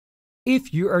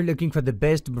If you are looking for the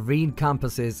best marine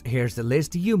compasses, here's the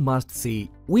list you must see.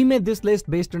 We made this list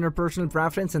based on our personal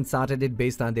preference and sorted it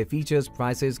based on their features,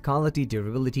 prices, quality,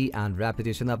 durability, and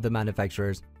reputation of the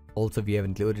manufacturers. Also, we have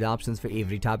included options for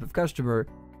every type of customer.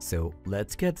 So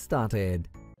let's get started.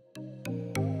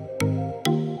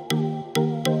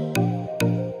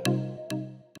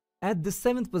 At the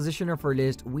 7th position of our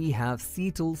list, we have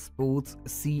Seattle Sports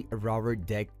Sea Rover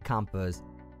Deck Compass.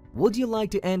 Would you like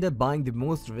to end up buying the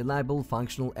most reliable,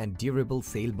 functional, and durable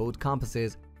sailboat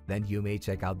compasses? Then you may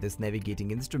check out this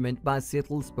navigating instrument by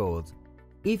Seattle Sports.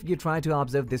 If you try to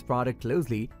observe this product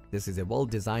closely, this is a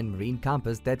well-designed marine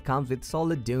compass that comes with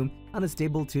solid dome and a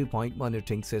stable 2-point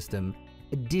monitoring system.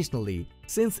 Additionally,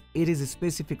 since it is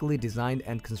specifically designed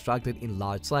and constructed in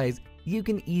large size, you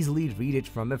can easily read it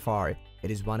from afar.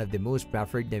 It is one of the most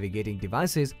preferred navigating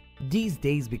devices these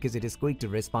days because it is quick to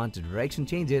respond to direction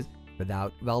changes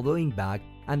without elbowing back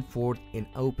and forth in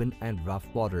open and rough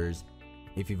waters.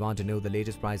 If you want to know the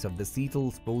latest price of the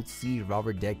Seattle Sports Sea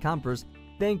Rover Deck Compass,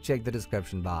 then check the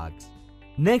description box.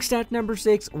 Next at number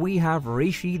 6, we have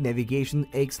Ritchie Navigation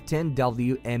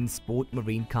X10WM Sport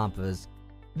Marine Compass.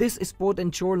 This Sport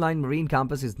and Shoreline Marine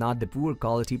Compass is not the poor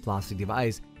quality plastic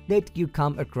device that you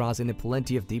come across in a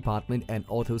plenty of department and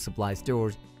auto supply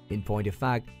stores. In point of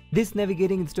fact, this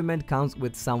navigating instrument comes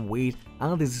with some weight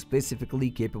and is specifically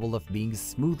capable of being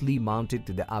smoothly mounted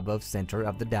to the above center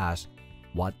of the dash.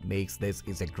 What makes this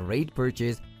is a great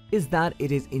purchase is that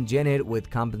it is engineered with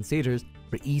compensators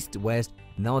for east, west,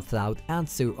 north, south, and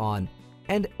so on,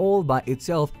 and all by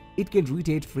itself it can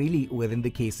rotate freely within the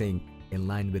casing. In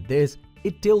line with this,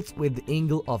 it tilts with the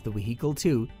angle of the vehicle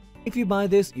too. If you buy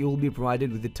this, you will be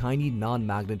provided with a tiny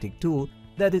non-magnetic tool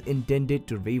that is intended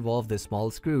to revolve the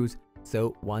small screws,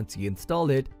 so once you install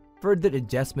it, further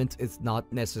adjustments is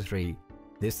not necessary.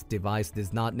 This device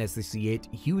does not necessitate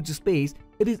huge space,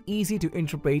 it is easy to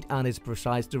interpret and is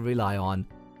precise to rely on.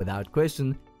 Without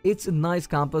question, it's a nice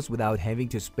compass without having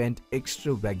to spend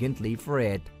extravagantly for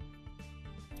it.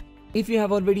 If you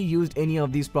have already used any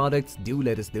of these products, do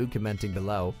let us know commenting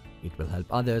below. It will help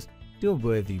others to a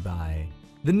worthy buy.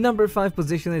 The number 5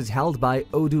 position is held by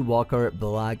Odowalker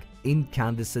Black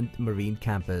Incandescent Marine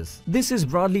Compass. This is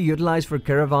broadly utilized for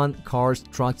caravan, cars,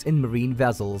 trucks, and marine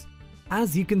vessels.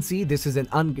 As you can see, this is an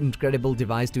incredible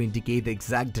device to indicate the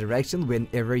exact direction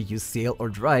whenever you sail or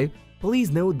drive.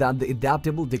 Please note that the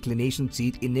adaptable declination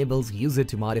sheet enables user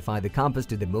to modify the compass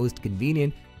to the most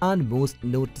convenient and most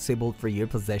noticeable for your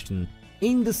possession.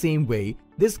 In the same way,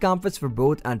 this compass for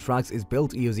boat and trucks is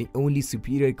built using only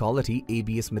superior quality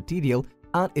ABS material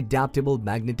and adaptable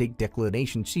magnetic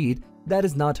declination sheet that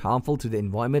is not harmful to the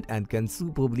environment and can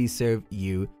superbly serve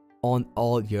you on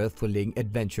all your thrilling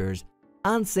adventures.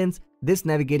 And since this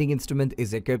navigating instrument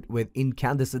is equipped with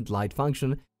incandescent light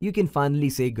function, you can finally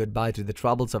say goodbye to the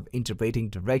troubles of interpreting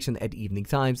direction at evening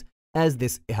times, as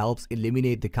this helps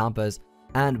illuminate the compass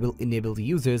and will enable the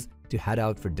users to head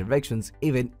out for directions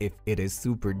even if it is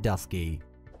super dusky.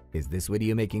 Is this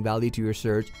video making value to your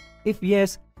search? If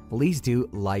yes, please do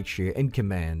like, share, and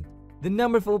comment. The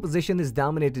number 4 position is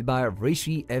dominated by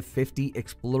Ritchie F50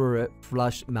 Explorer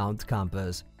Flush Mount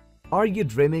Compass. Are you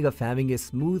dreaming of having a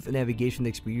smooth navigation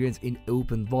experience in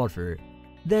open water?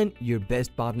 Then your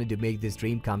best partner to make this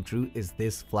dream come true is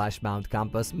this flash mount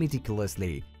compass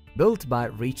meticulously built by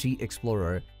Ritchie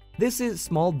Explorer. This is a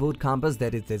small boat compass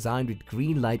that is designed with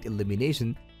green light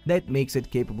illumination that makes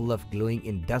it capable of glowing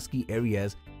in dusky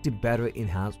areas to better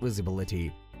enhance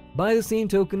visibility. By the same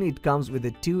token, it comes with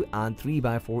a 2 and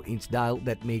 3x4 inch dial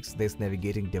that makes this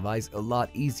navigating device a lot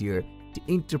easier to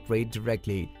interpret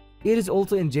directly. It is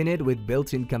also engineered with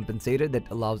built-in compensator that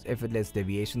allows effortless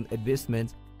deviation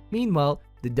adjustments. Meanwhile,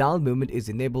 the dial movement is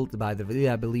enabled by the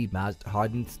reliably matched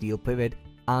hardened steel pivot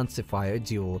and sapphire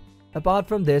jewel. Apart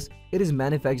from this, it is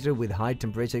manufactured with high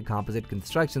temperature composite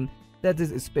construction that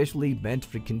is especially meant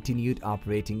for continued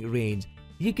operating range.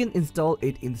 You can install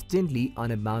it instantly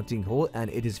on a mounting hole, and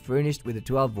it is furnished with a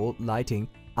 12-volt lighting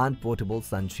and portable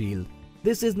sun shield.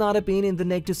 This is not a pain in the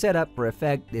neck to set up. For a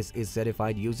fact, this is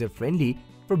certified user-friendly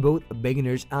for both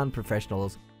beginners and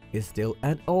professionals. Still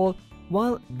at all,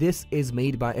 while this is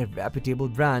made by a reputable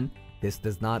brand, this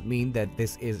does not mean that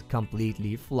this is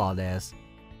completely flawless.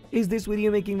 Is this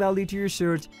video making value to your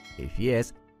search? If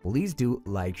yes, please do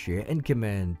like, share, and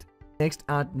comment. Next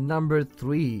at number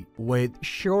 3, with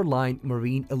Shoreline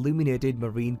Marine Illuminated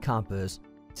Marine Compass.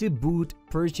 To boot,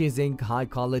 purchasing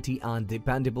high-quality and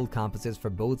dependable compasses for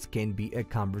boats can be a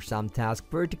cumbersome task,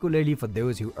 particularly for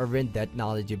those who aren't that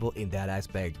knowledgeable in that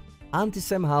aspect. And to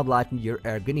somehow lighten your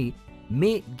agony,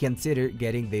 may consider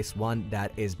getting this one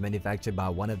that is manufactured by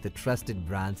one of the trusted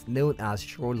brands known as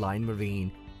Shoreline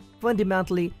Marine.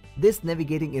 Fundamentally, this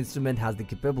navigating instrument has the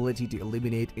capability to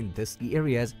illuminate in these key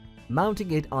areas.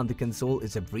 Mounting it on the console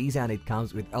is a breeze and it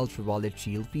comes with ultraviolet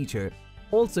shield feature.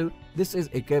 Also, this is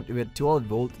equipped with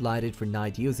 12-volt lighted for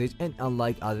night usage, and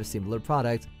unlike other similar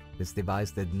products, this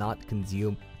device did not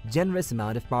consume generous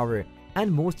amount of power.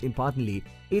 And most importantly,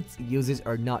 its uses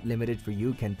are not limited, for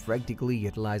you can practically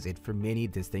utilize it for many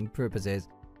distinct purposes.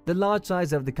 The large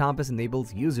size of the compass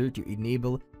enables user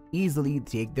to easily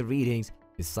take the readings.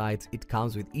 Besides, it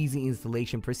comes with easy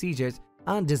installation procedures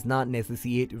and does not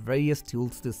necessitate various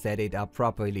tools to set it up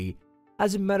properly.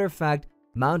 As a matter of fact,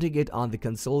 mounting it on the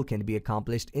console can be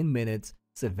accomplished in minutes,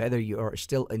 so whether you are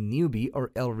still a newbie or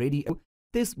already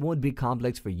this won't be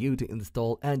complex for you to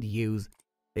install and use.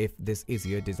 If this is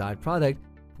your desired product,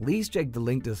 please check the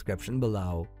link description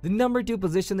below. The number 2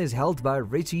 position is held by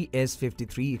Ritchie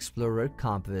S53 Explorer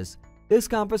Compass. This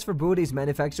compass for boat is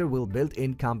manufactured with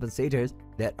built-in compensators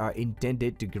that are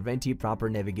intended to guarantee proper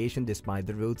navigation despite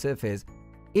the road surface.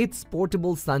 Its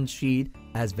portable sun shade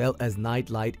as well as night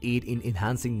light aid in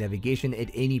enhancing navigation at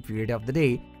any period of the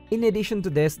day. In addition to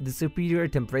this, the superior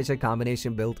temperature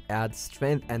combination built adds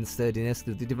strength and sturdiness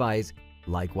to the device.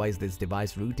 Likewise, this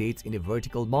device rotates in a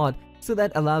vertical mode, so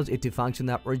that allows it to function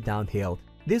up or downhill.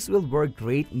 This will work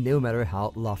great no matter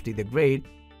how lofty the grade.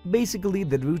 Basically,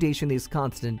 the rotation is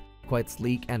constant, quite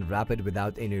sleek and rapid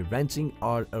without any wrenching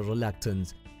or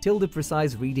reluctance. Till the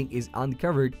precise reading is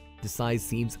uncovered, the size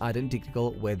seems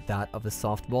identical with that of a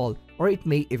softball, or it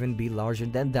may even be larger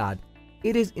than that.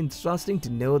 It is interesting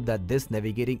to note that this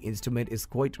navigating instrument is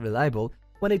quite reliable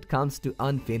when it comes to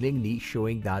unfailingly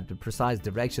showing that the precise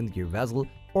direction your vessel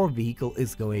or vehicle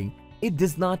is going. It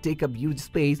does not take up huge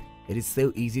space, it is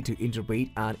so easy to interpret,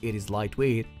 and it is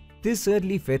lightweight. This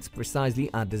certainly fits precisely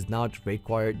and does not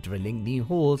require drilling new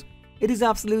holes. It is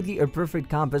absolutely a perfect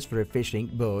compass for a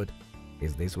fishing boat.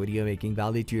 Is this video making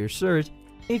value to your search?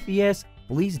 If yes,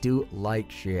 please do like,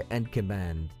 share and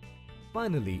comment.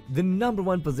 Finally, the number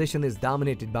 1 position is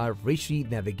dominated by Ritchie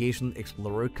Navigation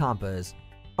Explorer Compass.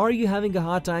 Are you having a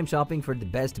hard time shopping for the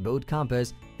best boat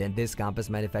compass? Then this compass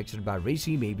manufactured by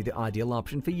Ritchie may be the ideal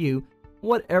option for you.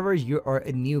 Whatever you are,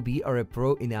 a newbie or a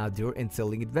pro in outdoor and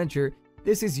sailing adventure,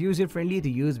 this is user-friendly to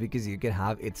use because you can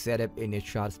have it set up in a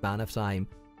short span of time.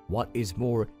 What is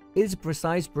more, it is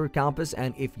precise per compass,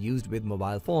 and if used with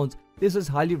mobile phones, this is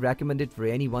highly recommended for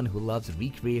anyone who loves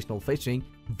recreational fishing,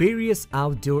 various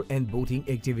outdoor and boating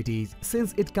activities.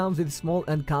 Since it comes with small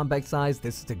and compact size,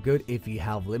 this is good if you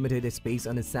have limited space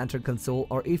on a center console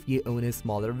or if you own a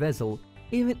smaller vessel.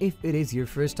 Even if it is your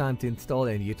first time to install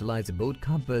and utilize a boat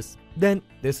compass, then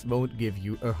this won't give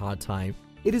you a hard time.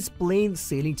 It is plain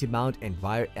sailing to mount and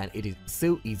wire, and it is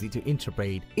so easy to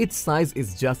interpret. Its size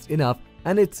is just enough,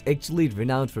 and it's actually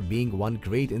renowned for being one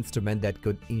great instrument that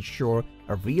could ensure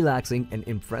a relaxing and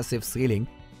impressive sailing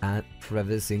and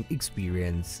traversing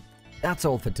experience. That's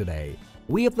all for today.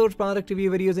 We upload product review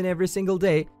videos in every single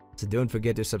day, so don't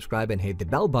forget to subscribe and hit the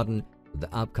bell button for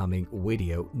the upcoming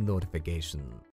video notification.